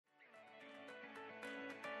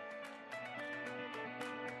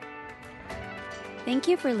Thank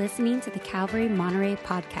you for listening to the Calvary Monterey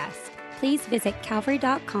podcast. Please visit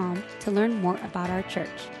calvary.com to learn more about our church.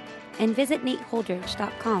 And visit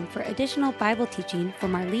nateholdridge.com for additional Bible teaching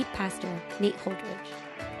from our lead pastor, Nate Holdridge.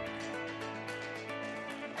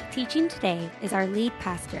 Teaching today is our lead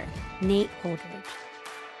pastor, Nate Holdridge.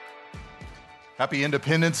 Happy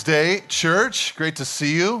Independence Day, church. Great to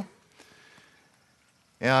see you.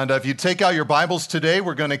 And if you take out your Bibles today,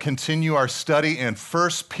 we're going to continue our study in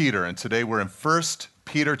 1 Peter. And today we're in 1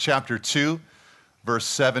 Peter chapter 2, verse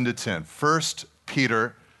 7 to 10. 1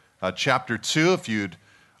 Peter chapter 2. If you'd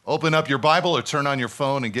open up your Bible or turn on your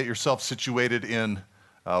phone and get yourself situated in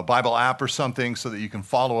a Bible app or something so that you can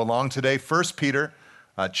follow along today. 1 Peter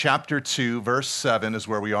chapter 2, verse 7 is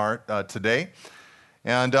where we are today.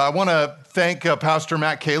 And I want to thank Pastor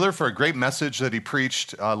Matt Kaler for a great message that he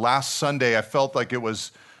preached last Sunday. I felt like it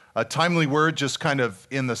was a timely word just kind of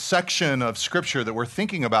in the section of Scripture that we're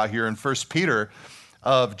thinking about here in 1 Peter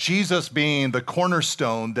of Jesus being the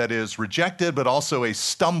cornerstone that is rejected but also a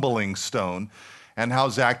stumbling stone, and how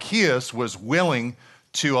Zacchaeus was willing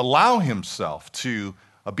to allow himself to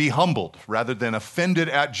be humbled rather than offended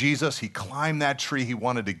at Jesus. He climbed that tree. He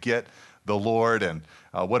wanted to get the Lord, and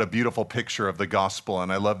what a beautiful picture of the gospel.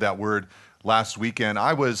 And I love that word last weekend.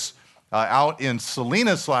 I was out in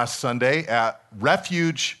Salinas last Sunday at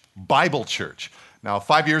Refuge Bible Church. Now,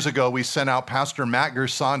 5 years ago, we sent out Pastor Matt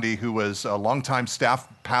Gersandi, who was a longtime staff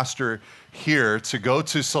pastor here, to go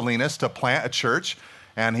to Salinas to plant a church.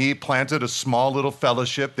 And he planted a small little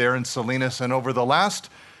fellowship there in Salinas. And over the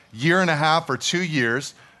last year and a half or 2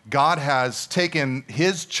 years, God has taken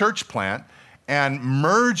his church plant and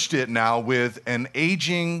merged it now with an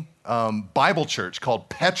aging Bible church called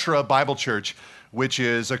Petra Bible Church, which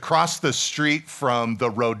is across the street from the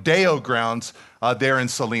rodeo grounds there in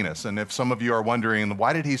Salinas. And if some of you are wondering,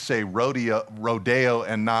 why did he say rodeo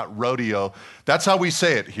and not rodeo? That's how we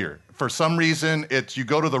say it here. For some reason, you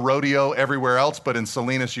go to the rodeo everywhere else, but in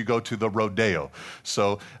Salinas, you go to the rodeo.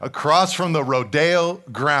 So across from the rodeo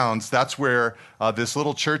grounds, that's where this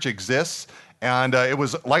little church exists. And it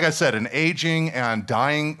was, like I said, an aging and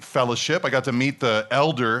dying fellowship. I got to meet the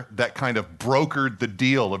elder that kind of brokered the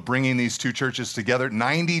deal of bringing these two churches together,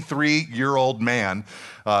 93-year-old man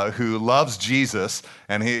who loves Jesus.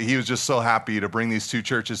 And he was just so happy to bring these two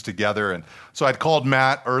churches together. And so I'd called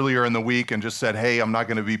Matt earlier in the week and just said, hey, I'm not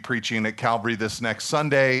going to be preaching at Calvary this next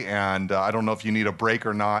Sunday, and I don't know if you need a break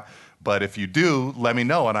or not. But if you do, let me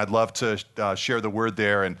know, and I'd love to share the word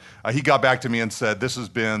there. And he got back to me and said, this has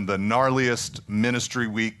been the gnarliest ministry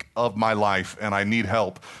week of my life, and I need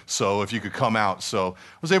help, so if you could come out. So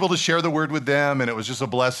I was able to share the word with them, and it was just a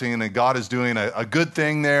blessing, and God is doing a good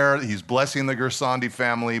thing there. He's blessing the Gersandi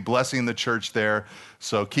family, blessing the church there.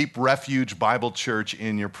 So keep Refuge Bible Church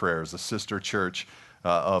in your prayers, a sister church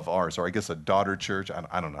of ours, or I guess a daughter church.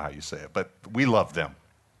 I don't know how you say it, but we love them.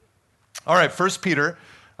 All right, 1 Peter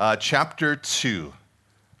chapter 2,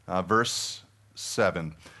 verse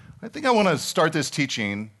 7. I think I want to start this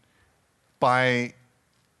teaching by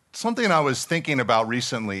something I was thinking about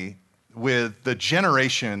recently with the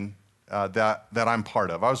generation that I'm part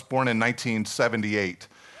of. I was born in 1978,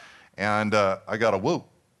 and I got a whoop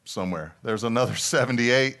somewhere. There's another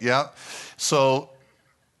 78, yeah. So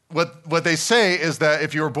what they say is that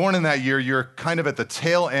if you were born in that year, you're kind of at the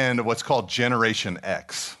tail end of what's called Generation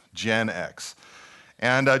X, Gen X.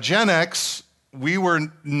 And Gen X, we were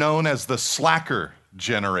known as the slacker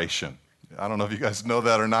generation. I don't know if you guys know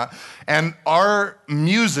that or not. And our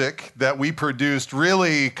music that we produced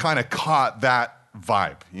really kind of caught that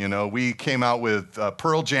vibe. You know, we came out with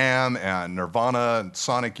Pearl Jam and Nirvana and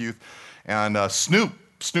Sonic Youth and Snoop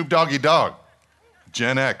Doggy Dogg,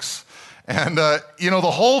 Gen X. And, the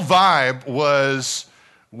whole vibe was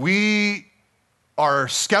we are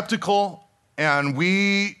skeptical, and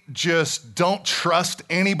we just don't trust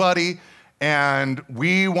anybody, and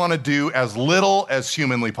we want to do as little as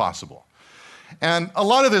humanly possible. And a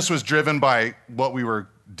lot of this was driven by what we were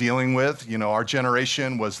dealing with. You know, our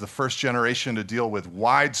generation was the first generation to deal with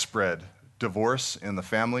widespread divorce in the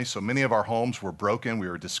family, so many of our homes were broken. We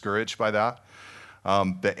were discouraged by that.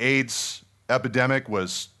 The AIDS epidemic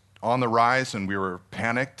was on the rise, and we were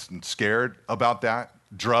panicked and scared about that.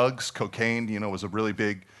 Drugs, cocaine, was a really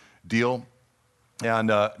big deal.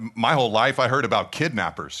 And my whole life, I heard about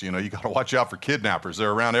kidnappers. You got to watch out for kidnappers.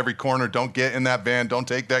 They're around every corner. Don't get in that van. Don't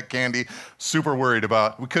take that candy. Super worried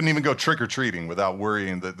about. We couldn't even go trick-or-treating without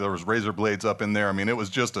worrying that there was razor blades up in there. I mean, it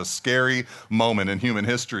was just a scary moment in human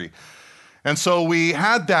history. And so we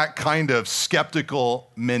had that kind of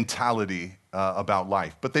skeptical mentality about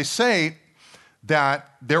life. But they say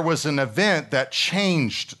that there was an event that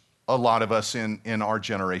changed a lot of us in our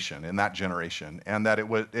generation, in that generation, and that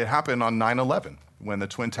it happened on 9/11 when the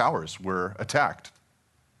Twin Towers were attacked.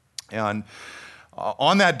 And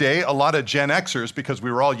on that day, a lot of Gen Xers, because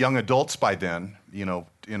we were all young adults by then,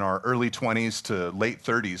 in our early 20s to late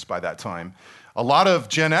 30s by that time, a lot of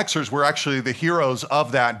Gen Xers were actually the heroes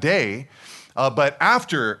of that day. But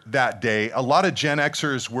after that day, a lot of Gen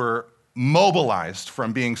Xers were mobilized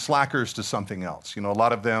from being slackers to something else. A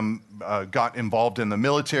lot of them got involved in the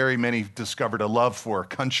military. Many discovered a love for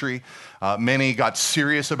country. Many got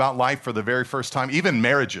serious about life for the very first time. Even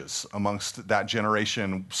marriages amongst that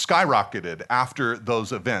generation skyrocketed after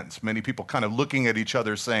those events. Many people kind of looking at each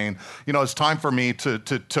other saying, it's time for me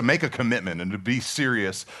to make a commitment and to be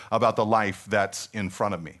serious about the life that's in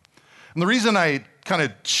front of me. And the reason I kind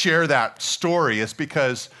of share that story is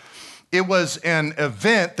because it was an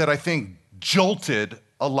event that I think jolted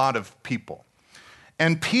a lot of people.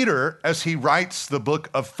 And Peter, as he writes the book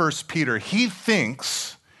of 1 Peter, he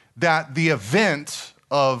thinks that the event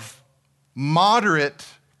of moderate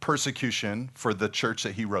persecution for the church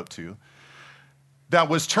that he wrote to, that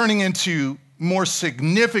was turning into more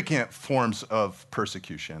significant forms of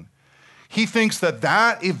persecution, he thinks that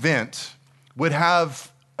that event would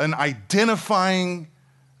have an identifying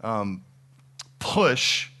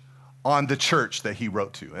push on the church that he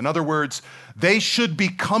wrote to. In other words, they should be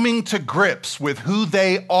coming to grips with who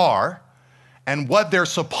they are and what they're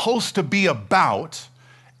supposed to be about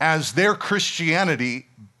as their Christianity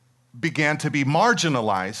began to be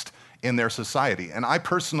marginalized in their society. And I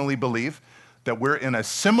personally believe that we're in a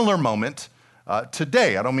similar moment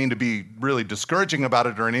today. I don't mean to be really discouraging about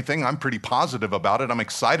it or anything. I'm pretty positive about it. I'm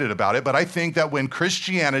excited about it. But I think that when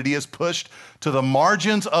Christianity is pushed to the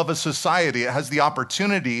margins of a society, it has the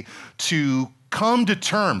opportunity to come to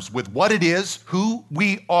terms with what it is, who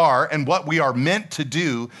we are, and what we are meant to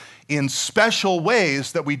do in special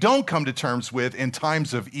ways that we don't come to terms with in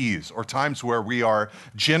times of ease or times where we are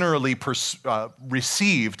generally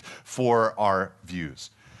received for our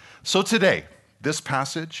views. So today, this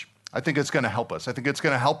passage, I think it's going to help us. I think it's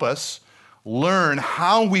going to help us learn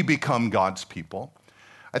how we become God's people.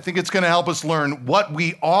 I think it's going to help us learn what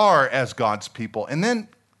we are as God's people. And then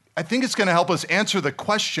I think it's going to help us answer the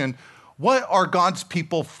question, what are God's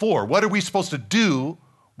people for? What are we supposed to do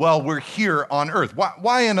while we're here on earth?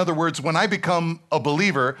 Why, in other words, when I become a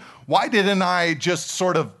believer, why didn't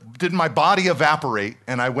my body evaporate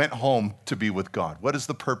and I went home to be with God? What is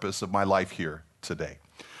the purpose of my life here today?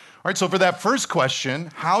 All right, so for that first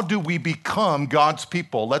question, how do we become God's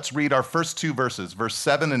people? Let's read our first two verses, verse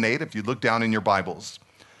 7 and 8, if you look down in your Bibles.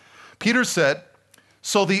 Peter said,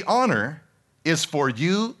 "So the honor is for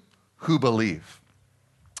you who believe.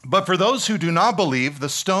 But for those who do not believe, the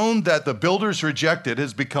stone that the builders rejected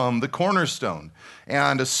has become the cornerstone,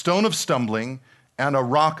 and a stone of stumbling and a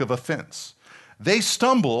rock of offense. They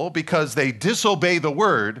stumble because they disobey the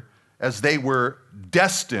word as they were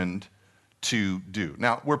destined to do."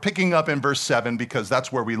 Now, we're picking up in verse 7 because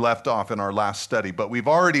that's where we left off in our last study, but we've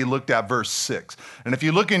already looked at verse 6. And if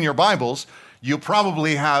you look in your Bibles, you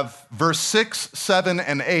probably have verse 6, 7,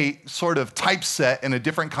 and 8 sort of typeset in a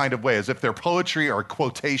different kind of way, as if they're poetry or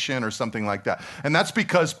quotation or something like that. And that's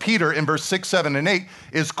because Peter, in verse 6, 7, and 8,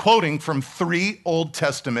 is quoting from 3 Old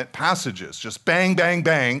Testament passages. Just bang, bang,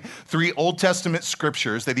 bang, 3 Old Testament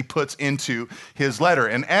scriptures that he puts into his letter.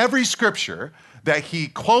 And every scripture that he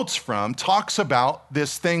quotes from talks about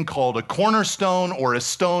this thing called a cornerstone or a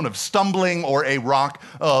stone of stumbling or a rock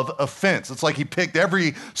of offense. It's like he picked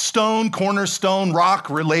every stone, cornerstone, rock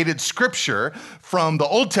related scripture from the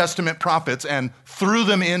Old Testament prophets and threw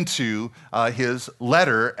them into his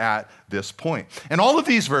letter at this point. And all of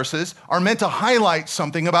these verses are meant to highlight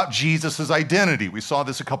something about Jesus' identity. We saw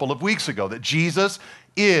this a couple of weeks ago, that Jesus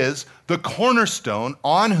is the cornerstone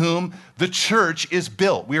on whom the church is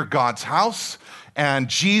built. We are God's house, and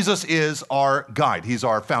Jesus is our guide. He's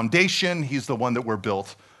our foundation. He's the one that we're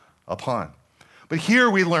built upon. But here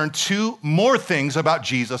we learn 2 more things about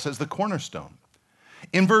Jesus as the cornerstone.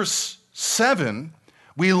 In verse 7,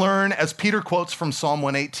 we learn, as Peter quotes from Psalm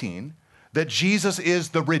 118, that Jesus is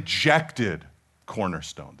the rejected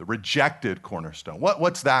cornerstone, the rejected cornerstone.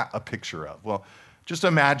 What's that a picture of? Well, just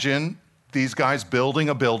imagine these guys building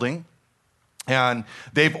a building, and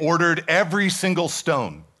they've ordered every single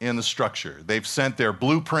stone in the structure. They've sent their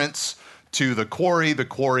blueprints to the quarry. The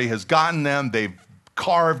quarry has gotten them. They've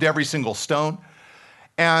carved every single stone.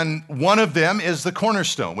 And one of them is the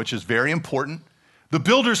cornerstone, which is very important. The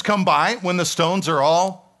builders come by when the stones are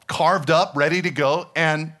all carved up, ready to go,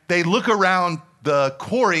 and they look around the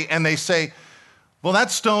quarry and they say, well, that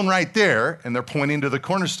stone right there, and they're pointing to the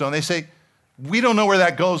cornerstone, they say, we don't know where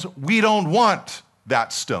that goes. We don't want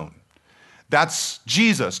that stone. That's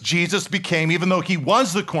Jesus. Jesus became, even though he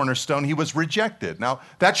was the cornerstone, he was rejected. Now,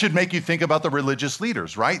 that should make you think about the religious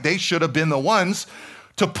leaders, right? They should have been the ones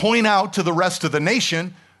to point out to the rest of the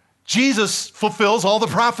nation, Jesus fulfills all the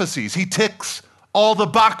prophecies. He ticks all the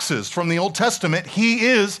boxes from the Old Testament. He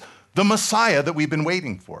is the Messiah that we've been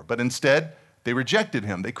waiting for. But instead, they rejected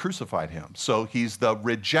him. They crucified him. So he's the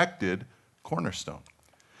rejected cornerstone.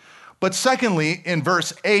 But secondly, in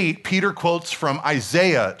verse 8, Peter quotes from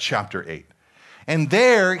Isaiah chapter 8. And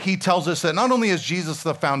there he tells us that not only is Jesus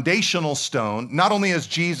the foundational stone, not only is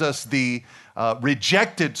Jesus the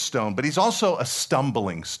rejected stone, but he's also a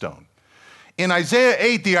stumbling stone. In Isaiah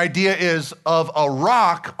 8, the idea is of a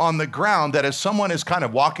rock on the ground that as someone is kind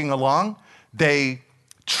of walking along, they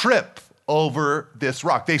trip over this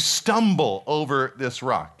rock. They stumble over this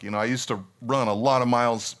rock. You know, I used to run a lot of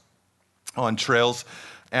miles on trails,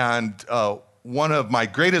 and one of my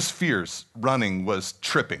greatest fears running was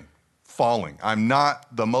tripping, falling. I'm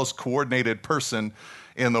not the most coordinated person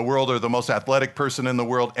in the world or the most athletic person in the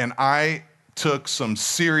world, and I took some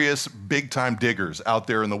serious big-time diggers out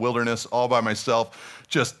there in the wilderness all by myself,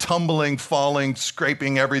 just tumbling, falling,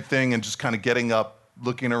 scraping everything, and just kind of getting up,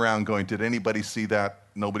 looking around, going, did anybody see that?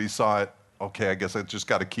 Nobody saw it. Okay, I guess I just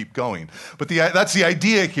got to keep going. But that's the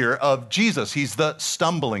idea here of Jesus. He's the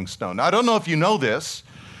stumbling stone. Now, I don't know if you know this,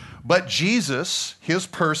 but Jesus, his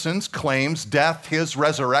person's claims, death, his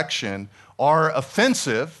resurrection, are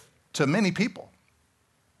offensive to many people.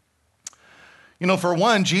 You know, for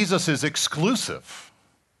one, Jesus is exclusive.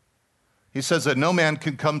 He says that no man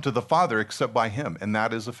can come to the Father except by him, and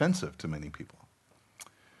that is offensive to many people.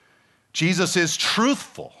 Jesus is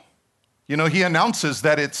truthful. You know, he announces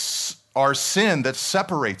that it's our sin that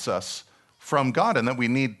separates us from God and that we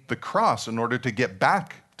need the cross in order to get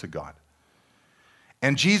back to God.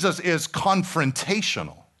 And Jesus is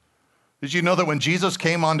confrontational. Did you know that when Jesus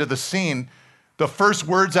came onto the scene, the first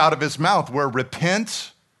words out of his mouth were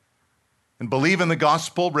repent and believe in the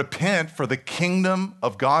gospel, repent for the kingdom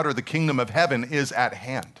of God or the kingdom of heaven is at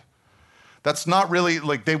hand. That's not really,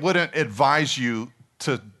 like, they wouldn't advise you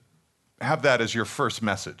to have that as your first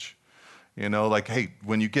message. You know, like, hey,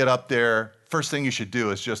 when you get up there, first thing you should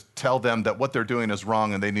do is just tell them that what they're doing is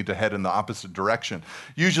wrong and they need to head in the opposite direction.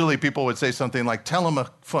 Usually people would say something like, tell them a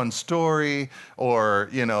fun story, or,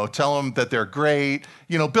 you know, tell them that they're great,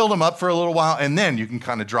 you know, build them up for a little while, and then you can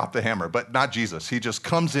kind of drop the hammer. But not Jesus. He just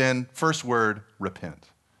comes in, first word, repent.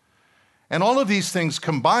 And all of these things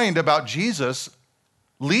combined about Jesus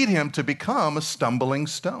lead him to become a stumbling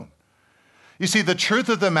stone. You see, the truth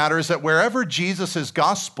of the matter is that wherever Jesus'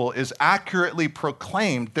 gospel is accurately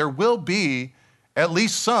proclaimed, there will be at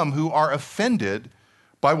least some who are offended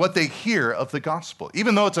by what they hear of the gospel.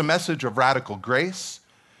 Even though it's a message of radical grace,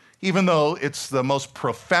 even though it's the most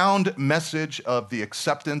profound message of the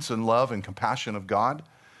acceptance and love and compassion of God,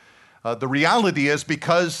 the reality is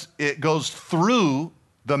because it goes through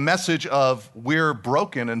the message of we're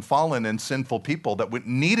broken and fallen and sinful people that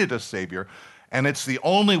needed a Savior, and it's the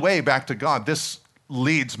only way back to God. This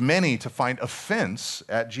leads many to find offense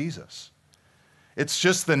at Jesus. It's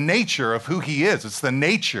just the nature of who he is. It's the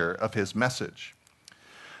nature of his message.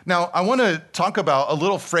 Now, I want to talk about a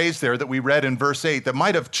little phrase there that we read in verse 8 that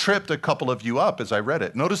might have tripped a couple of you up as I read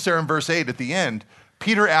it. Notice there in verse 8 at the end,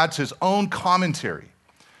 Peter adds his own commentary.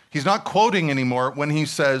 He's not quoting anymore when he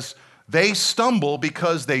says, they stumble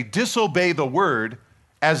because they disobey the word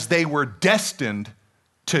as they were destined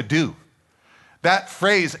to do. That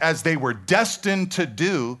phrase, as they were destined to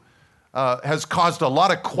do, has caused a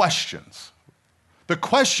lot of questions. The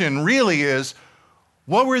question really is,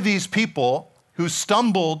 what were these people who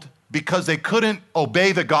stumbled because they couldn't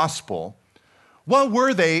obey the gospel? What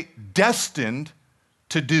were they destined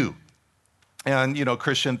to do? And, you know,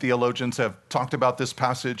 Christian theologians have talked about this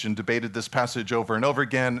passage and debated this passage over and over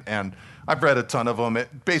again, and I've read a ton of them.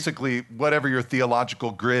 Basically, whatever your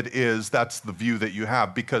theological grid is, that's the view that you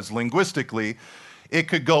have, because linguistically, it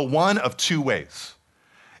could go one of two ways.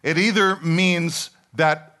 It either means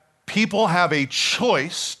that people have a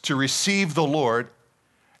choice to receive the Lord,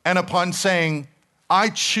 and upon saying, I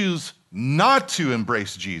choose not to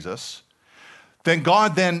embrace Jesus, then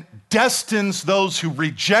God then destines those who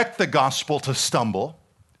reject the gospel to stumble.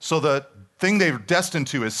 So the thing they're destined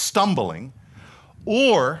to is stumbling.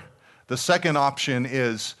 Or the second option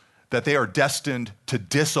is that they are destined to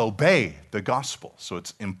disobey the gospel. So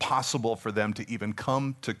it's impossible for them to even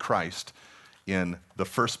come to Christ in the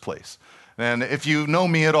first place. And if you know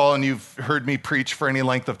me at all and you've heard me preach for any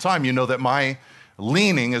length of time, you know that my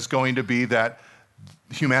leaning is going to be that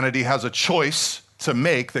humanity has a choice to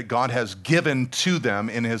make that God has given to them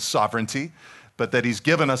in his sovereignty. but that he's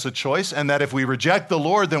given us a choice, and that if we reject the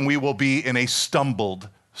Lord, then we will be in a stumbled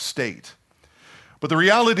state. But the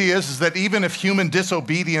reality is that even if human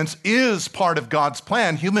disobedience is part of God's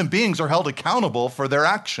plan, human beings are held accountable for their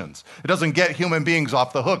actions. It doesn't get human beings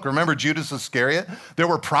off the hook. Remember Judas Iscariot? There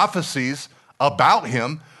were prophecies about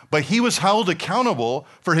him, but he was held accountable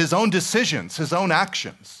for his own decisions, his own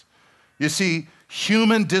actions. You see,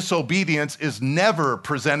 human disobedience is never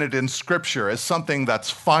presented in Scripture as something that's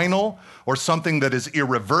final or something that is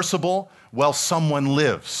irreversible while someone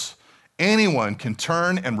lives. Anyone can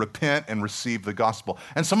turn and repent and receive the gospel.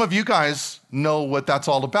 And some of you guys know what that's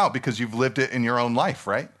all about because you've lived it in your own life,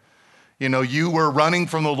 right? You know, you were running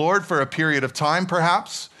from the Lord for a period of time,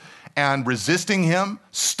 perhaps, and resisting him,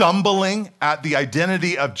 stumbling at the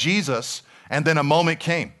identity of Jesus, and then a moment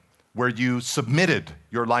came where you submitted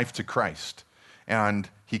your life to Christ, and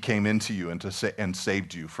he came into you and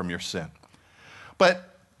saved you from your sin.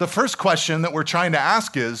 But the first question that we're trying to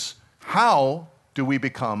ask is, how do we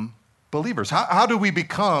become believers? How do we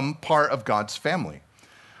become part of God's family?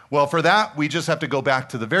 Well, for that, we just have to go back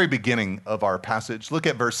to the very beginning of our passage. Look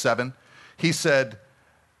at verse 7. He said,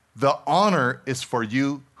 "The honor is for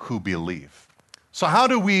you who believe." So how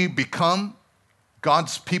do we become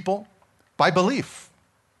God's people? By belief,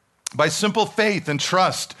 by simple faith and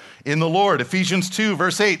trust in the Lord. Ephesians 2,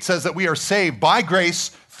 verse 8 says that we are saved by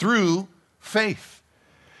grace through faith.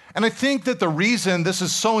 And I think that the reason this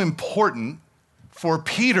is so important for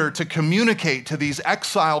Peter to communicate to these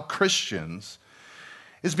exiled Christians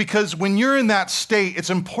is because when you're in that state, it's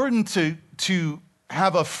important to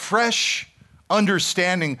have a fresh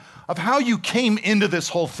understanding of how you came into this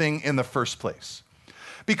whole thing in the first place.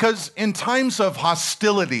 Because in times of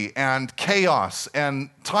hostility and chaos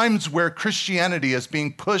and times where Christianity is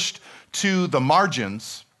being pushed to the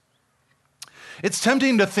margins, it's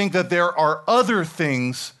tempting to think that there are other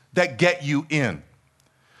things that get you in.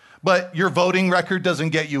 But your voting record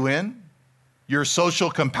doesn't get you in. Your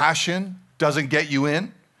social compassion doesn't get you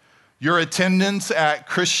in. Your attendance at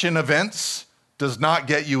Christian events does not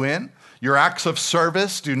get you in. Your acts of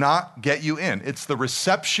service do not get you in. It's the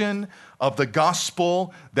reception of the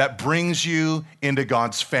gospel that brings you into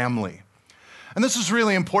God's family. And this is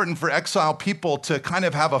really important for exiled people to kind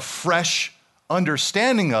of have a fresh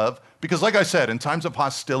understanding of, because like I said, in times of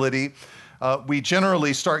hostility, we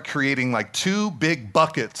generally start creating like two big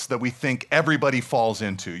buckets that we think everybody falls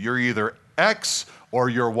into. You're either X or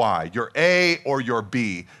you're Y. You're A or you're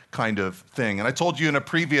B kind of thing. And I told you in a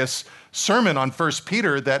previous sermon on 1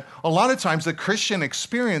 Peter that a lot of times the Christian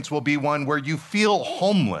experience will be one where you feel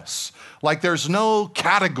homeless, like there's no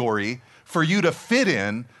category for you to fit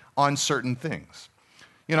in on certain things.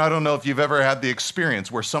 You know, I don't know if you've ever had the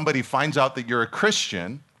experience where somebody finds out that you're a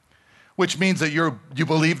Christian, which means that you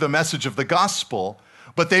believe the message of the gospel,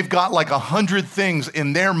 but they've got like 100 things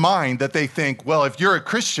in their mind that they think, well, if you're a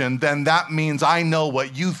Christian, then that means I know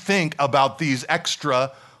what you think about these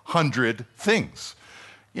extra 100 things.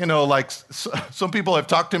 You know, like some people have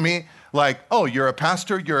talked to me like, oh, you're a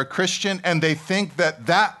pastor, you're a Christian, and they think that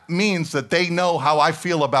that means that they know how I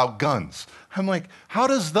feel about guns. I'm like, how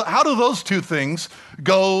do those two things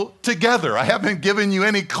go together? I haven't given you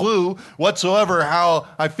any clue whatsoever how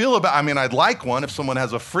I feel about, I mean, I'd like one. If someone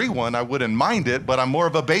has a free one, I wouldn't mind it, but I'm more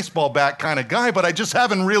of a baseball bat kind of guy, but I just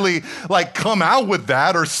haven't really like come out with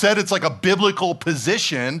that or said it's like a biblical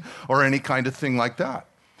position or any kind of thing like that.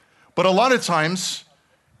 But a lot of times,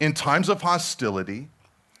 in times of hostility,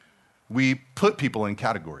 we put people in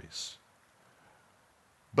categories.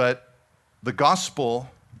 But the gospel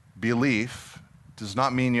belief does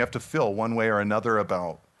not mean you have to feel one way or another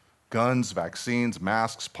about guns, vaccines,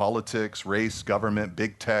 masks, politics, race, government,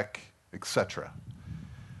 big tech, etc.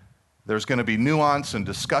 There's going to be nuance and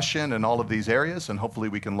discussion in all of these areas, and hopefully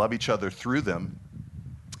we can love each other through them.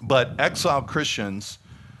 But exiled Christians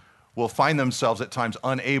will find themselves at times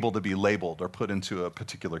unable to be labeled or put into a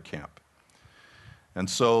particular camp. And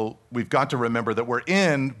so we've got to remember that we're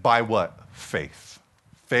in by what? Faith.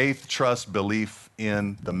 Faith, trust, belief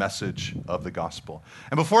in the message of the gospel.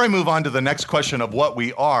 And before I move on to the next question of what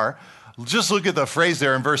we are, just look at the phrase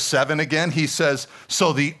there in verse 7 again. He says,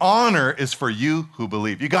 so the honor is for you who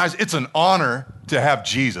believe. You guys, it's an honor to have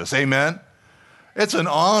Jesus. Amen? It's an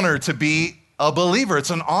honor to be a believer.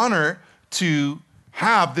 It's an honor to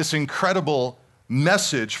have this incredible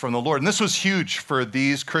message from the Lord. And this was huge for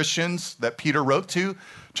these Christians that Peter wrote to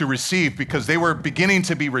receive, because they were beginning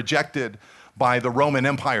to be rejected by the Roman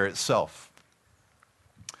Empire itself.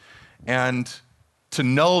 And to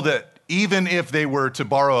know that even if they were, to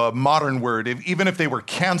borrow a modern word, even if they were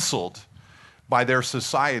canceled by their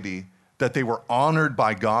society, that they were honored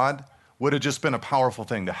by God would have just been a powerful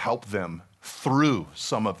thing to help them through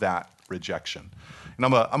some of that rejection. And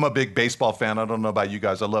I'm a big baseball fan. I don't know about you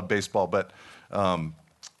guys. I love baseball, but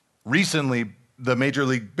recently the Major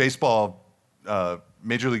League Baseball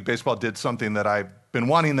did something that I've been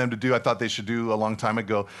wanting them to do. I thought they should do a long time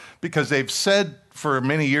ago, because they've said for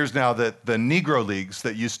many years now that the Negro Leagues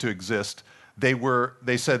that used to exist,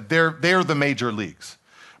 they said they're the major leagues,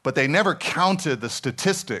 but they never counted the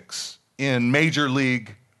statistics in major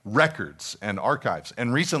league records and archives.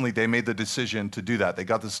 And recently they made the decision to do that. They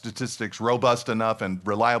got the statistics robust enough and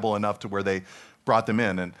reliable enough to where they brought them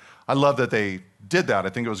in. And I love that they did that. I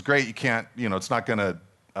think it was great. You can't, it's not going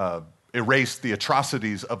to erase the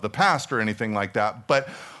atrocities of the past or anything like that. But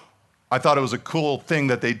I thought it was a cool thing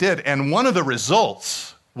that they did. And one of the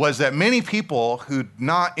results was that many people who'd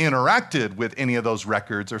not interacted with any of those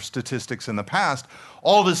records or statistics in the past,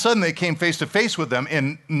 all of a sudden they came face to face with them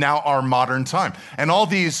in now our modern time. And all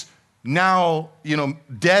these now,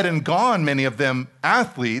 dead and gone, many of them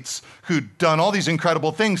athletes who'd done all these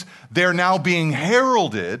incredible things, they're now being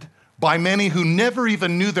heralded by many who never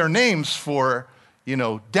even knew their names for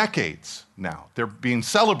decades now. They're being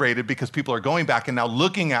celebrated because people are going back and now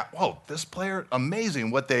looking at, whoa, this player,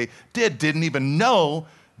 amazing. What they didn't even know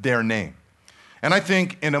their name. And I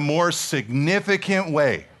think in a more significant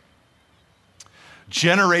way,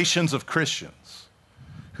 generations of Christians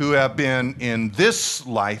who have been in this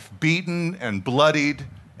life beaten and bloodied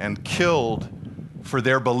and killed for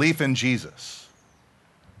their belief in Jesus.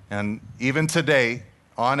 And even today,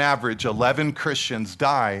 on average, 11 Christians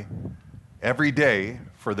die every day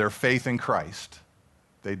for their faith in Christ.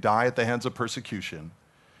 They die at the hands of persecution.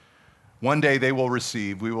 One day we will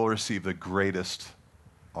receive the greatest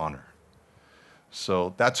honor.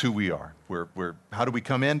 So that's who we are. How do we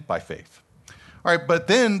come in? By faith. All right, but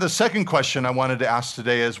then the second question I wanted to ask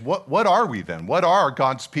today is, what are we then? What are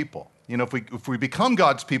God's people? If we become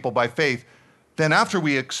God's people by faith, then after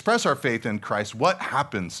we express our faith in Christ, what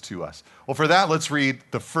happens to us? Well, for that, let's read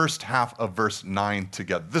the first half of verse 9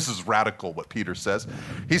 together. This is radical, what Peter says.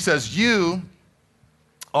 He says, "You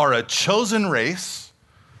are a chosen race,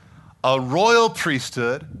 a royal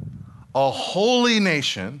priesthood, a holy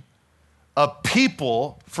nation, a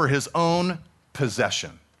people for his own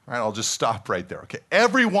possession." All right, I'll just stop right there. Okay,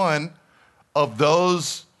 every one of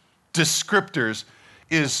those descriptors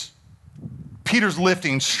is Peter's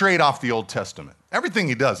lifting straight off the Old Testament. Everything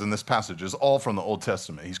he does in this passage is all from the Old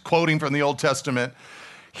Testament. He's quoting from the Old Testament.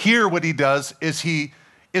 Here, what he does is he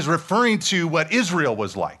is referring to what Israel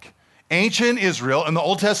was like. Ancient Israel in the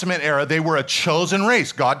Old Testament era, they were a chosen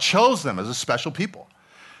race. God chose them as a special people.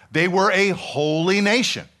 They were a holy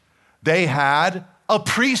nation. They had a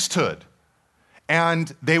priesthood,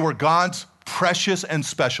 and they were God's precious and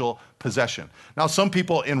special possession. Now, some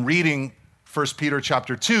people in reading 1 Peter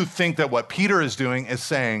chapter 2 think that what Peter is doing is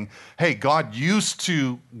saying, hey, God used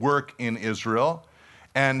to work in Israel,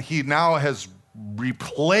 and he now has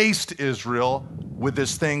replaced Israel with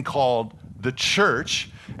this thing called the church.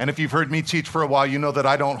 And if you've heard me teach for a while, you know that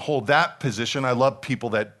I don't hold that position. I love people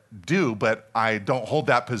that do, but I don't hold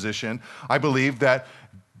that position. I believe that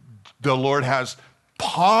the Lord has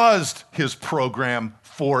paused his program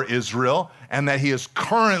for Israel, and that he is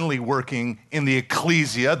currently working in the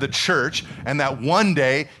ecclesia, the church, and that one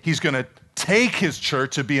day he's going to take his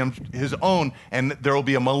church to be his own, and there will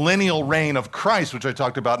be a millennial reign of Christ, which I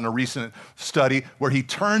talked about in a recent study, where he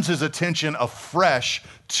turns his attention afresh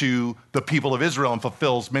to the people of Israel and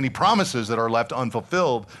fulfills many promises that are left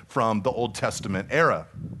unfulfilled from the Old Testament era.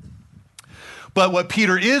 But what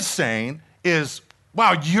Peter is saying is,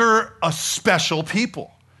 wow, you're a special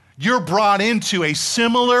people. You're brought into a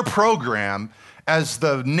similar program as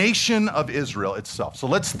the nation of Israel itself. So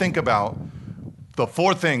let's think about the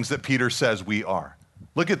four things that Peter says we are.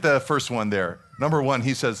 Look at the first one there. Number one,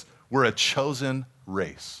 he says, we're a chosen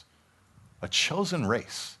race. A chosen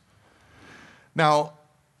race. Now,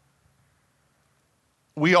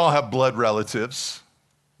 we all have blood relatives.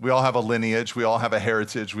 We all have a lineage. We all have a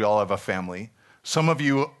heritage. We all have a family. Some of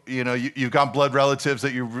you, you've got blood relatives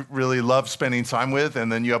that you really love spending time with,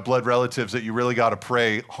 and then you have blood relatives that you really got to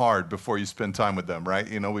pray hard before you spend time with them, right?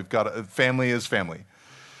 We've got family is family.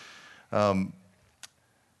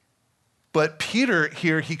 But Peter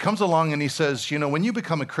here, he comes along and he says, when you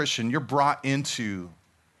become a Christian, you're brought into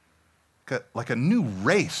like a new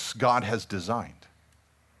race God has designed.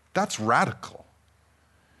 That's radical.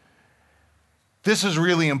 This is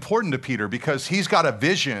really important to Peter because he's got a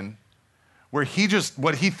vision where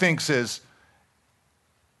what he thinks is,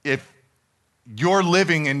 if you're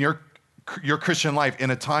living in your Christian life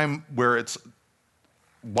in a time where it's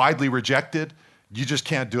widely rejected, you just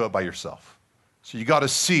can't do it by yourself. So you got to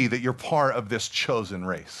see that you're part of this chosen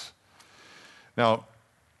race. Now,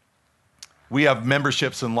 we have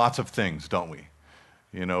memberships in lots of things, don't we?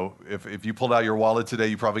 You know, if you pulled out your wallet today,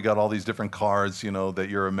 you probably got all these different cards, you know, that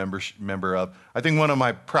you're a member of. I think one of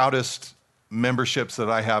my proudest memberships that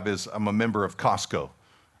I have is I'm a member of Costco.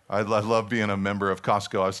 I love being a member of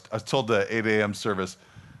Costco. I was told the 8 a.m. service,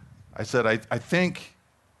 I said, I think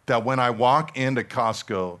that when I walk into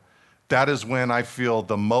Costco, that is when I feel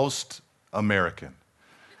the most American.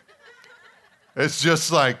 It's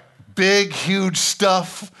just like big, huge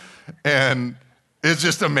stuff, and it's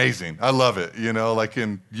just amazing. I love it. You know, like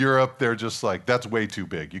in Europe, they're just like, that's way too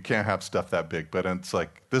big. You can't have stuff that big. But it's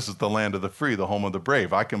like, this is the land of the free, the home of the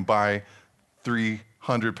brave. I can buy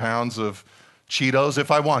 300 pounds of Cheetos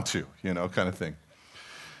if I want to, you know, kind of thing.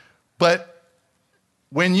 But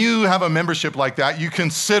when you have a membership like that, you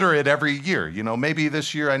consider it every year. You know, maybe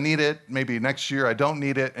this year I need it, maybe next year I don't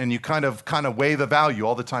need it, and you kind of weigh the value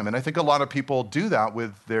all the time. And I think a lot of people do that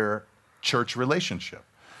with their church relationship.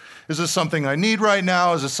 Is this something I need right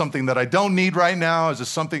now? Is this something that I don't need right now? Is this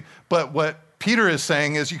something? But what Peter is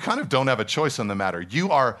saying is you kind of don't have a choice in the matter.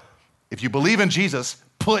 You are, if you believe in Jesus,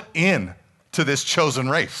 put in to this chosen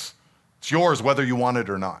race. It's yours whether you want it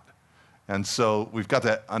or not. And so we've got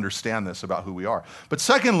to understand this about who we are. But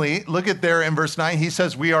secondly, look at there in verse 9, he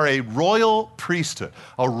says we are a royal priesthood,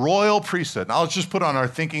 a royal priesthood. Now let's just put on our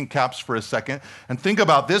thinking caps for a second and think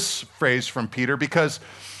about this phrase from Peter, because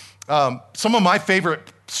some of my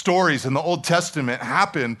favorite stories in the Old Testament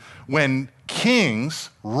happen when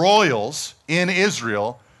kings, royals in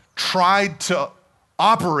Israel tried to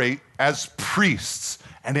operate as priests,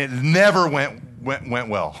 and it never went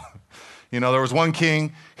well. You know, there was one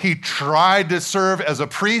king, he tried to serve as a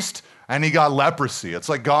priest, and he got leprosy. It's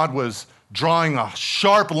like God was drawing a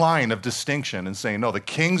sharp line of distinction and saying, no, the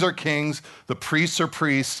kings are kings, the priests are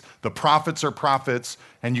priests, the prophets are prophets,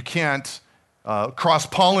 and you can't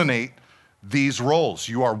cross-pollinate these roles.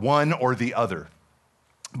 You are one or the other.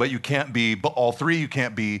 But you can't be all three, you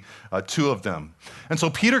can't be two of them. And so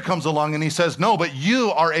Peter comes along and he says, no, but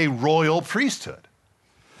you are a royal priesthood.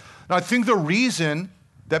 Now, I think the reason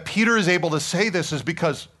that Peter is able to say this is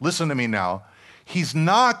because, listen to me now, he's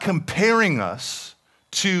not comparing us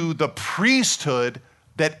to the priesthood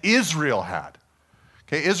that Israel had.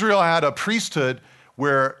 Okay, Israel had a priesthood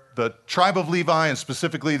where the tribe of Levi, and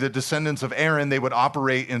specifically the descendants of Aaron, they would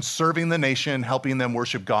operate in serving the nation, helping them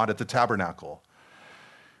worship God at the tabernacle.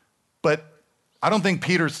 But I don't think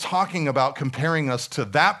Peter's talking about comparing us to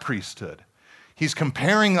that priesthood. He's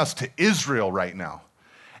comparing us to Israel right now.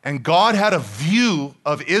 And God had a view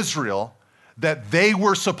of Israel that they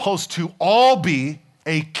were supposed to all be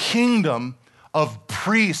a kingdom of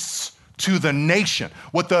priests to the nation.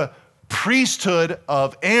 What the priesthood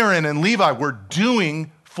of Aaron and Levi were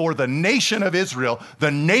doing for the nation of Israel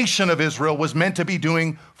was meant to be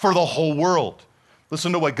doing for the whole world.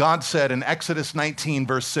 Listen to what God said in Exodus 19,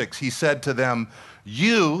 verse 6. He said to them,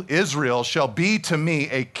 you, Israel, shall be to me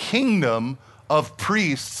a kingdom of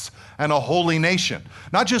priests and a holy nation.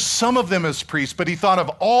 Not just some of them as priests, but he thought of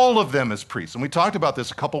all of them as priests. And we talked about this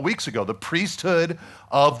a couple weeks ago, the priesthood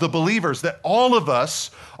of the believers, that all of us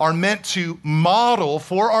are meant to model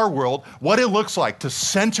for our world what it looks like to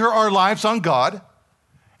center our lives on God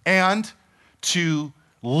and to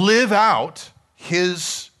live out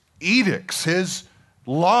his edicts, his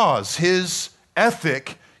laws, his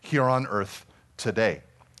ethic here on earth today.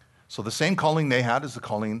 So the same calling they had is the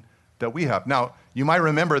calling that we have. Now, you might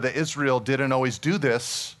remember that Israel didn't always do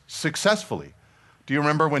this successfully. Do you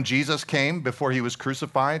remember when Jesus came before he was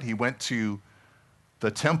crucified? He went to the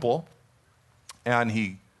temple and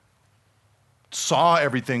he saw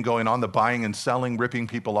everything going on, the buying and selling, ripping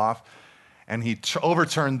people off, and he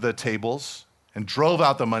overturned the tables and drove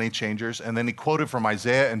out the money changers, and then he quoted from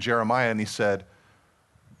Isaiah and Jeremiah, and he said,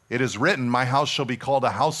 it is written, my house shall be called a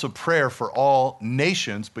house of prayer for all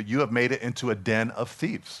nations, but you have made it into a den of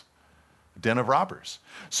thieves. Den of robbers.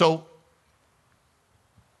 So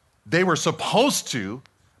they were supposed to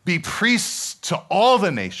be priests to all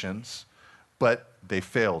the nations, but they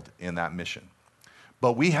failed in that mission.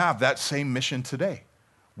 But we have that same mission today.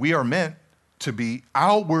 We are meant to be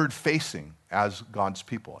outward facing as God's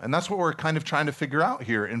people. And that's what we're kind of trying to figure out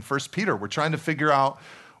here in 1 Peter. We're trying to figure out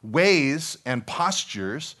ways and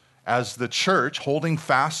postures as the church, holding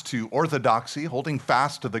fast to orthodoxy, holding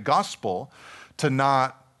fast to the gospel, to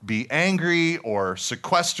not be angry or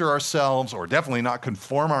sequester ourselves or definitely not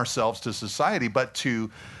conform ourselves to society, but to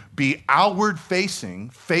be outward facing,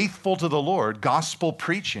 faithful to the Lord, gospel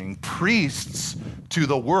preaching, priests to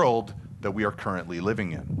the world that we are currently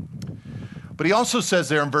living in. But he also says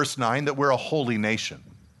there in verse 9 that we're a holy nation.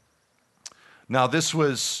 Now this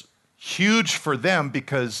was huge for them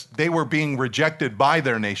because they were being rejected by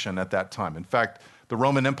their nation at that time. In fact, the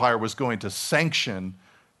Roman Empire was going to sanction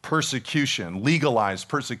persecution, legalize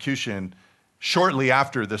persecution shortly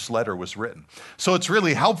after this letter was written. So it's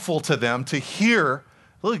really helpful to them to hear,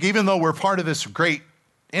 look, even though we're part of this great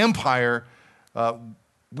empire,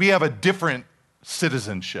 we have a different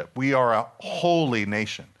citizenship. We are a holy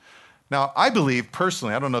nation. Now, I believe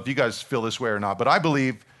personally, I don't know if you guys feel this way or not, but I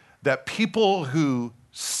believe that people who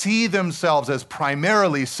see themselves as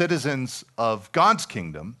primarily citizens of God's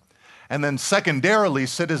kingdom, and then secondarily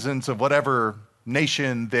citizens of whatever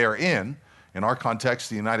nation they're in our context,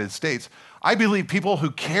 the United States, I believe people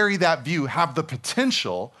who carry that view have the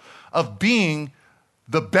potential of being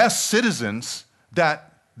the best citizens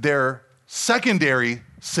that their secondary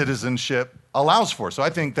citizenship allows for. So I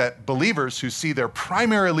think that believers who see their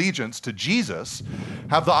primary allegiance to Jesus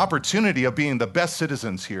have the opportunity of being the best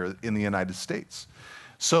citizens here in the United States.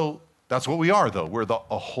 So that's what we are, though. We're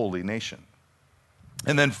a holy nation.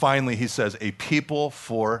 And then finally, he says, a people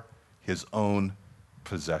for his own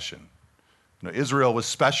possession. Israel was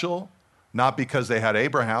special, not because they had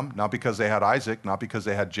Abraham, not because they had Isaac, not because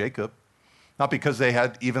they had Jacob, not because they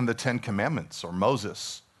had even the 10 Commandments or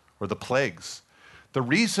Moses or the plagues. The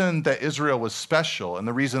reason that Israel was special and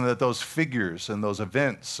the reason that those figures and those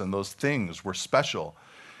events and those things were special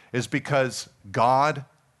is because God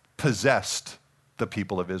possessed the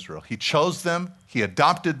people of Israel. He chose them, he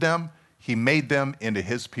adopted them, he made them into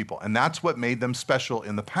his people. And that's what made them special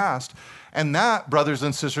in the past. And that, brothers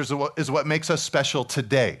and sisters, is what makes us special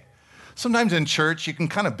today. Sometimes in church, you can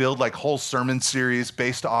kind of build like whole sermon series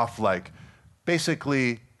based off like,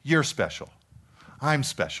 basically, you're special, I'm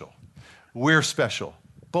special, we're special.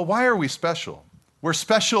 But why are we special? We're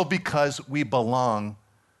special because we belong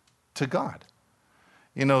to God.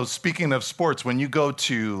 Speaking of sports, when you go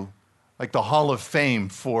to like the Hall of Fame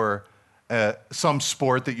for some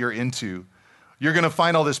sport that you're into, you're going to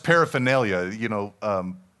find all this paraphernalia,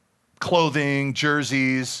 clothing,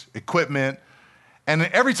 jerseys, equipment. And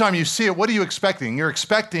every time you see it, what are you expecting? You're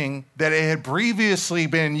expecting that it had previously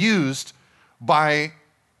been used by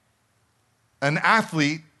an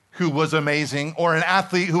athlete who was amazing or an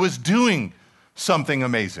athlete who was doing something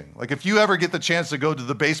amazing. Like if you ever get the chance to go to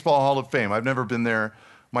the Baseball Hall of Fame, I've never been there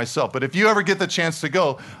myself, but if you ever get the chance to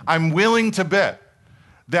go, I'm willing to bet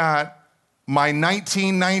that my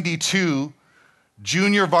 1992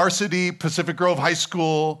 junior varsity Pacific Grove High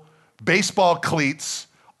School baseball cleats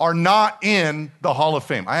are not in the Hall of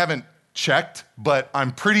Fame. I haven't checked, but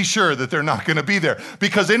I'm pretty sure that they're not going to be there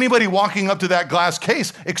because anybody walking up to that glass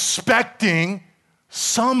case expecting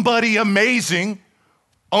somebody amazing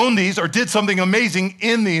owned these or did something amazing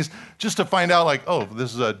in these just to find out like, oh,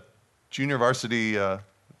 this is a junior varsity,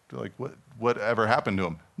 like what ever happened to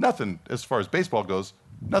him? Nothing as far as baseball goes.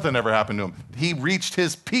 Nothing ever happened to him. He reached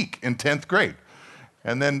his peak in 10th grade.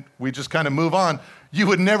 And then we just kind of move on. You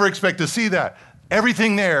would never expect to see that.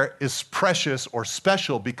 Everything there is precious or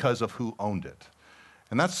special because of who owned it.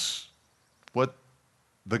 And that's what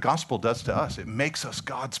the gospel does to us. It makes us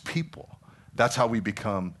God's people. That's how we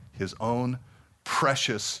become his own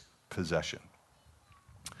precious possession.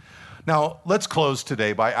 Now, let's close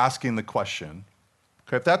today by asking the question,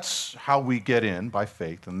 okay, if that's how we get in by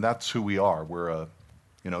faith, and that's who we are, we're a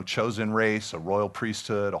chosen race, a royal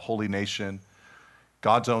priesthood, a holy nation,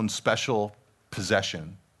 God's own special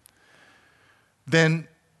possession, then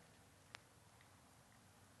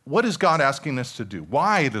what is God asking us to do?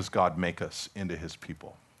 Why does God make us into his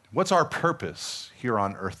people? What's our purpose here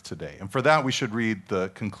on earth today? And for that, we should read the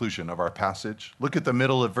conclusion of our passage. Look at the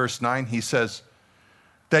middle of verse 9. He says,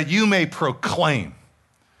 that you may proclaim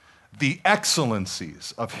the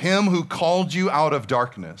excellencies of him who called you out of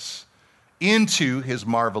darkness into his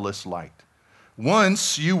marvelous light.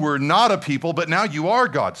 Once you were not a people, but now you are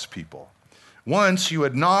God's people. Once you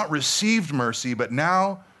had not received mercy, but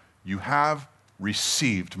now you have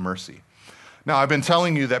received mercy. Now, I've been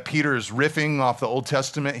telling you that Peter is riffing off the Old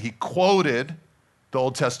Testament. He quoted the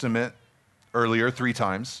Old Testament earlier 3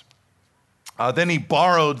 times. Then he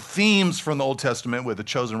borrowed themes from the Old Testament with the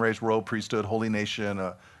chosen race, royal priesthood, holy nation,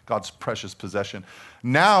 God's precious possession.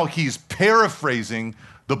 Now he's paraphrasing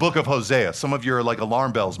the book of Hosea. Some of your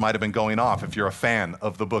alarm bells might have been going off if you're a fan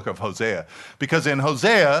of the book of Hosea. Because in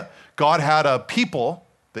Hosea, God had a people,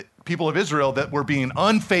 the people of Israel, that were being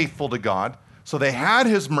unfaithful to God. So they had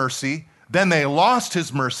his mercy, then they lost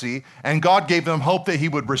his mercy, and God gave them hope that he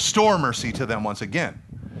would restore mercy to them once again.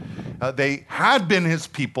 They had been his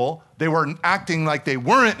people. They were acting like they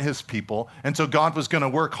weren't his people, and so God was going to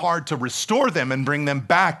work hard to restore them and bring them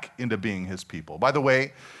back into being his people. By the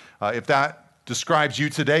way, if that describes you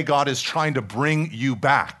today, God is trying to bring you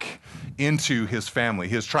back into his family.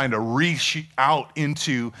 He is trying to reach out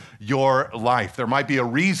into your life. There might be a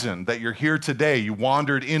reason that you're here today. You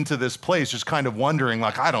wandered into this place just kind of wondering,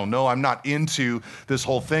 like, I don't know, I'm not into this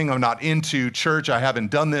whole thing. I'm not into church. I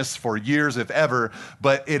haven't done this for years, if ever.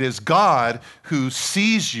 But it is God who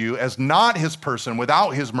sees you as not his person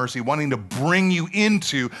without his mercy, wanting to bring you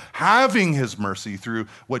into having his mercy through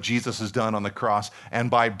what Jesus has done on the cross,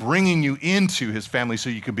 and by bringing you into his family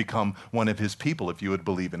so you can become one of his people if you would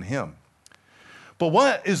believe in him. But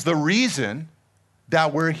what is the reason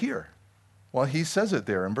that we're here? Well, he says it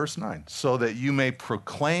there in verse 9, so that you may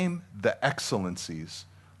proclaim the excellencies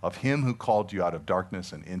of him who called you out of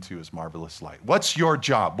darkness and into his marvelous light. What's your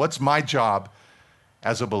job? What's my job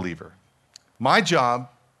as a believer? My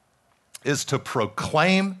job is to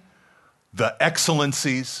proclaim the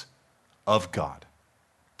excellencies of God.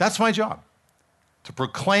 That's my job, to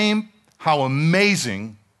proclaim how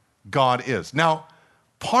amazing God is. Now,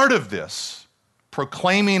 part of this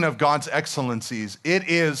proclaiming of God's excellencies, it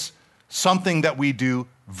is something that we do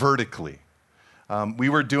vertically. We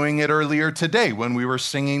were doing it earlier today when we were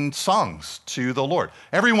singing songs to the Lord.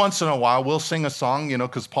 Every once in a while, we'll sing a song,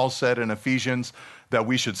 because Paul said in Ephesians that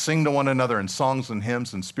we should sing to one another in songs and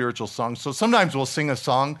hymns and spiritual songs. So sometimes we'll sing a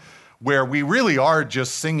song where we really are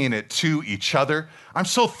just singing it to each other. I'm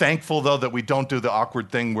so thankful, though, that we don't do the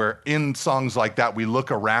awkward thing where in songs like that, we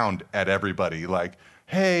look around at everybody like,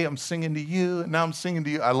 hey, I'm singing to you, and now I'm singing to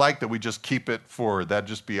you. I like that we just keep it forward. That'd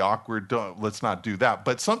just be awkward. Let's not do that.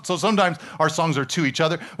 But so sometimes our songs are to each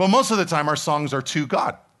other. Well, most of the time our songs are to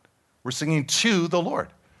God. We're singing to the Lord.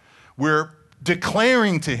 We're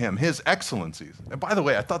declaring to him his excellencies. And by the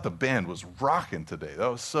way, I thought the band was rocking today.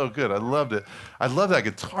 That was so good. I loved it. I love that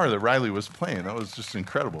guitar that Riley was playing. That was just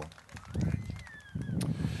incredible.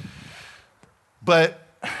 But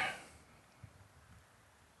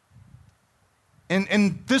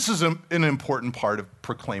And this is an important part of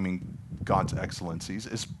proclaiming God's excellencies,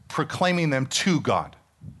 is proclaiming them to God.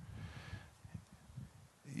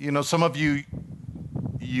 Some of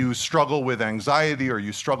you struggle with anxiety or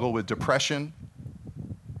you struggle with depression.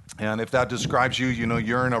 And if that describes you,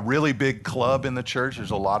 you're in a really big club in the church.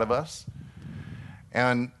 There's a lot of us.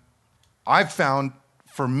 And I've found,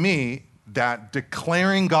 for me, that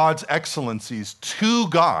declaring God's excellencies to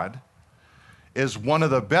God is one of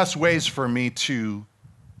the best ways for me to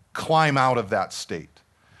climb out of that state.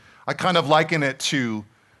 I kind of liken it to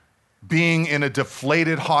being in a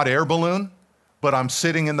deflated hot air balloon, but I'm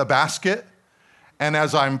sitting in the basket, and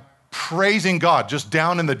as I'm praising God, just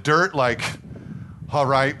down in the dirt, like, all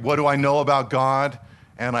right, what do I know about God?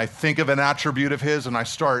 And I think of an attribute of his, and I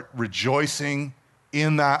start rejoicing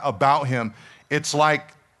in that about him. It's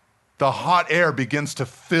like the hot air begins to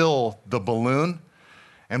fill the balloon.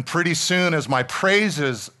 And pretty soon, as my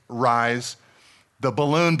praises rise, the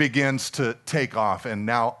balloon begins to take off. And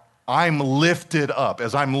now I'm lifted up.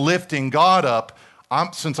 As I'm lifting God up,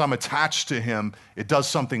 since I'm attached to him, it does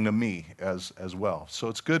something to me as well. So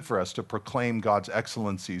it's good for us to proclaim God's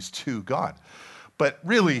excellencies to God. But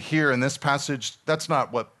really here in this passage, that's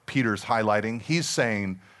not what Peter's highlighting. He's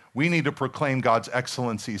saying we need to proclaim God's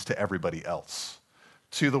excellencies to everybody else,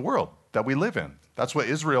 to the world that we live in. That's what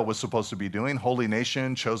Israel was supposed to be doing. Holy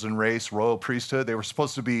nation, chosen race, royal priesthood. They were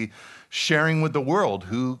supposed to be sharing with the world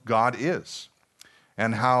who God is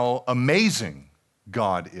and how amazing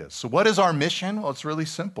God is. So what is our mission? Well, it's really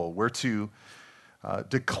simple. We're to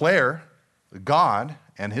declare God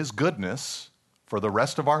and his goodness for the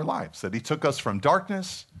rest of our lives, that he took us from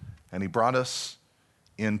darkness and he brought us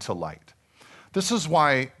into light. This is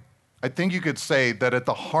why I think you could say that at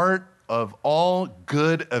the heart of all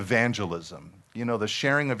good evangelism, the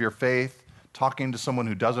sharing of your faith, talking to someone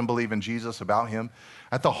who doesn't believe in Jesus about him,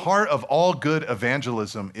 at the heart of all good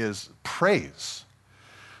evangelism is praise.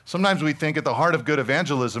 Sometimes we think at the heart of good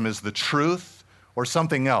evangelism is the truth or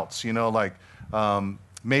something else,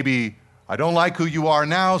 maybe I don't like who you are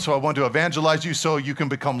now, so I want to evangelize you so you can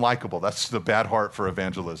become likable. That's the bad heart for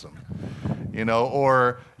evangelism.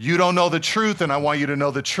 Or you don't know the truth and I want you to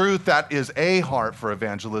know the truth. That is a heart for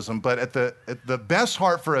evangelism. But at the best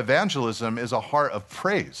heart for evangelism is a heart of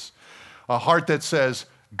praise, a heart that says,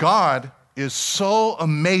 God is so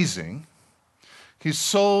amazing, he's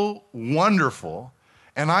so wonderful,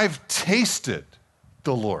 and I've tasted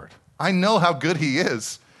the Lord. I know how good he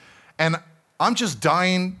is, and I'm just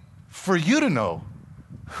dying for you to know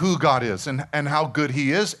who God is and how good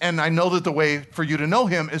he is, and I know that the way for you to know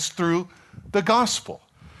him is through the gospel.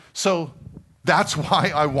 So that's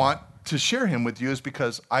why I want to share him with you, is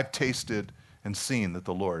because I've tasted and seen that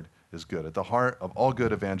the Lord is good. At the heart of all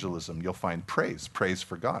good evangelism, you'll find praise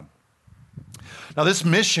for God. Now, this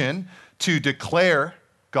mission to declare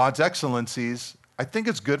God's excellencies, I think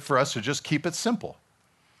it's good for us to just keep it simple.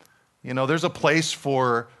 You know, there's a place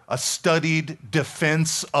for a studied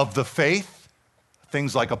defense of the faith,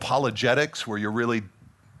 things like apologetics, where you're really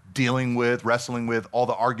dealing with, wrestling with all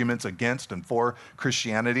the arguments against and for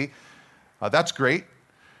Christianity. That's great.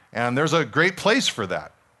 And there's a great place for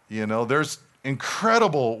that. You know, there's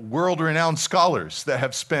incredible world-renowned scholars that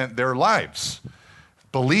have spent their lives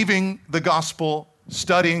believing the gospel,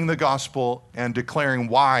 studying the gospel, and declaring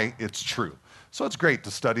why it's true. So it's great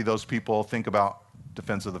to study those people, think about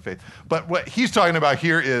defense of the faith. But what he's talking about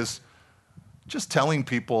here is just telling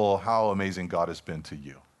people how amazing God has been to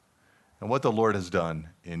you and what the Lord has done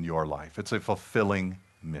in your life. It's a fulfilling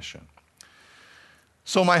mission.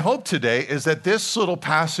 So my hope today is that this little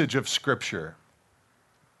passage of Scripture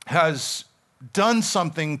has done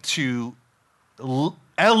something to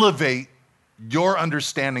elevate your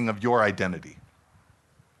understanding of your identity,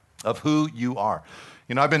 of who you are.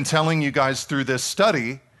 You know, I've been telling you guys through this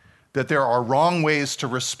study that there are wrong ways to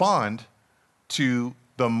respond to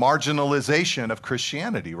the marginalization of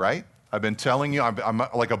Christianity, right? I've been telling you, I'm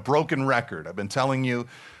like a broken record. I've been telling you,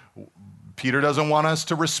 Peter doesn't want us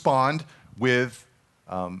to respond with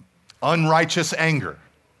unrighteous anger.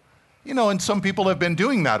 You know, and some people have been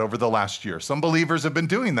doing that over the last year. Some believers have been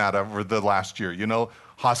doing that over the last year. You know,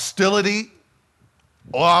 hostility,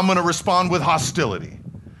 oh, I'm going to respond with hostility.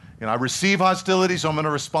 You know, I receive hostility, so I'm going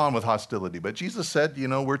to respond with hostility. But Jesus said, you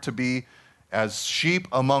know, we're to be as sheep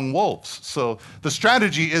among wolves. So the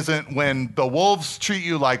strategy isn't when the wolves treat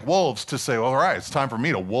you like wolves to say, all right, it's time for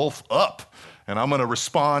me to wolf up, and I'm going to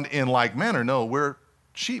respond in like manner. No, we're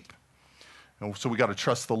sheep. And so we got to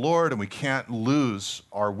trust the Lord, and we can't lose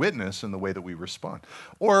our witness in the way that we respond.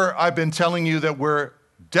 Or I've been telling you that we're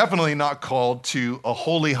definitely not called to a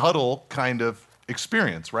holy huddle kind of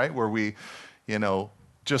experience, right? Where we, you know,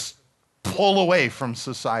 just pull away from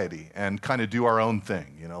society and kind of do our own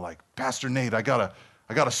thing. You know, like, Pastor Nate, I got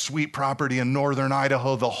a sweet property in northern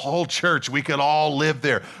Idaho, the whole church, we could all live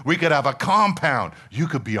there. We could have a compound. You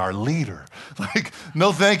could be our leader. Like,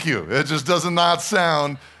 no, thank you. It just does not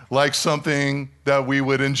sound like something that we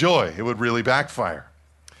would enjoy. It would really backfire.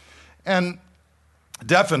 And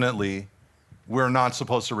definitely, we're not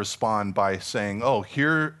supposed to respond by saying, oh,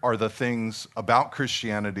 here are the things about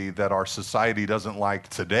Christianity that our society doesn't like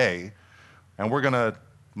today, and we're going to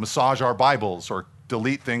massage our Bibles or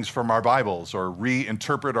delete things from our Bibles or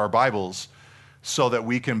reinterpret our Bibles so that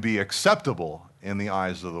we can be acceptable in the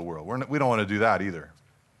eyes of the world. We don't want to do that either.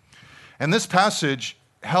 And this passage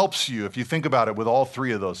helps you, if you think about it, with all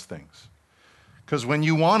three of those things. Because when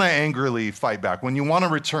you want to angrily fight back, when you want to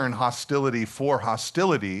return hostility for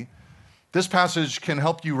hostility, this passage can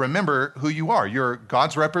help you remember who you are. You're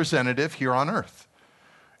God's representative here on earth.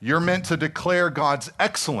 You're meant to declare God's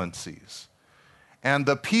excellencies. And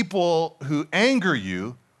the people who anger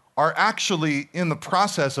you are actually in the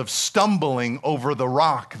process of stumbling over the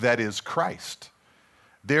rock that is Christ.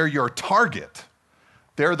 They're your target.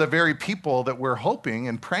 They're the very people that we're hoping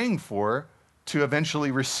and praying for to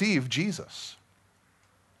eventually receive Jesus.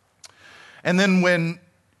 And then when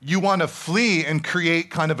you want to flee and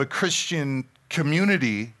create kind of a Christian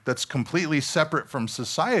community that's completely separate from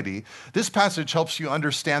society, this passage helps you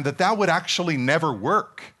understand that that would actually never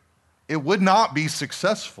work. It would not be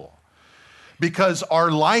successful because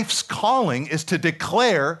our life's calling is to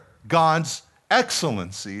declare God's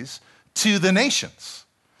excellencies to the nations.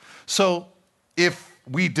 So if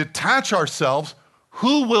we detach ourselves,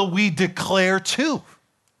 who will we declare to?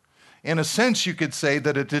 In a sense, you could say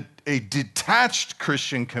that a detached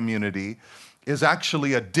Christian community is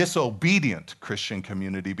actually a disobedient Christian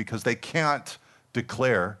community because they can't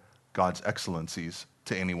declare God's excellencies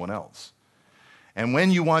to anyone else. And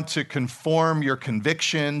when you want to conform your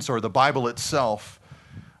convictions or the Bible itself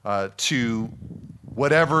to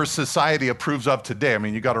whatever society approves of today, I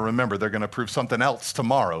mean, you got to remember they're going to approve something else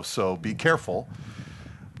tomorrow, so be careful.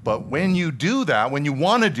 But when you do that, when you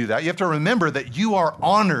want to do that, you have to remember that you are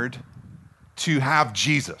honored to have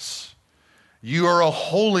Jesus. You are a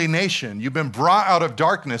holy nation. You've been brought out of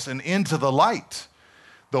darkness and into the light.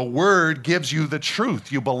 The Word gives you the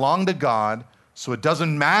truth. You belong to God, so it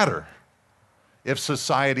doesn't matter if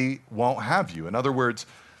society won't have you. In other words,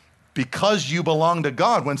 because you belong to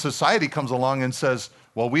God, when society comes along and says,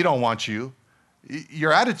 well, we don't want you,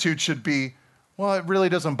 your attitude should be, well, it really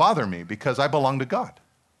doesn't bother me because I belong to God.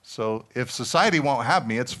 So if society won't have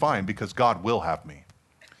me, it's fine because God will have me.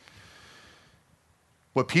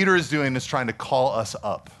 What Peter is doing is trying to call us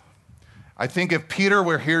up. I think if Peter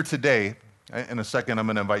were here today, in a second I'm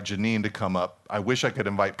going to invite Janine to come up. I wish I could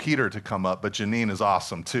invite Peter to come up, but Janine is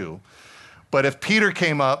awesome too. But if Peter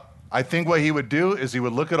came up, I think what he would do is he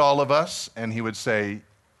would look at all of us and he would say,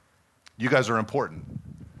 you guys are important.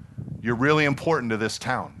 You're really important to this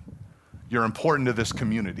town. You're important to this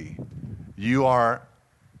community. You are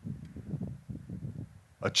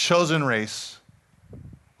a chosen race,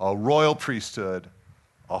 a royal priesthood,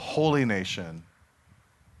 a holy nation.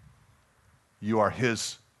 You are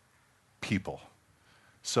his people.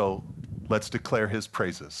 So let's declare his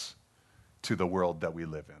praises to the world that we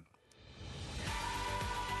live in.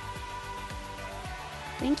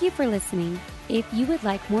 Thank you for listening. If you would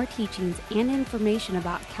like more teachings and information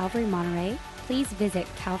about Calvary Monterey, please visit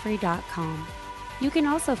calvary.com. You can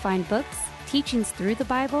also find books, teachings through the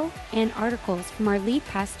Bible, and articles from our lead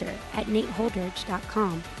pastor at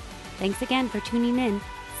nateholdridge.com. Thanks again for tuning in.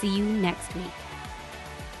 See you next week.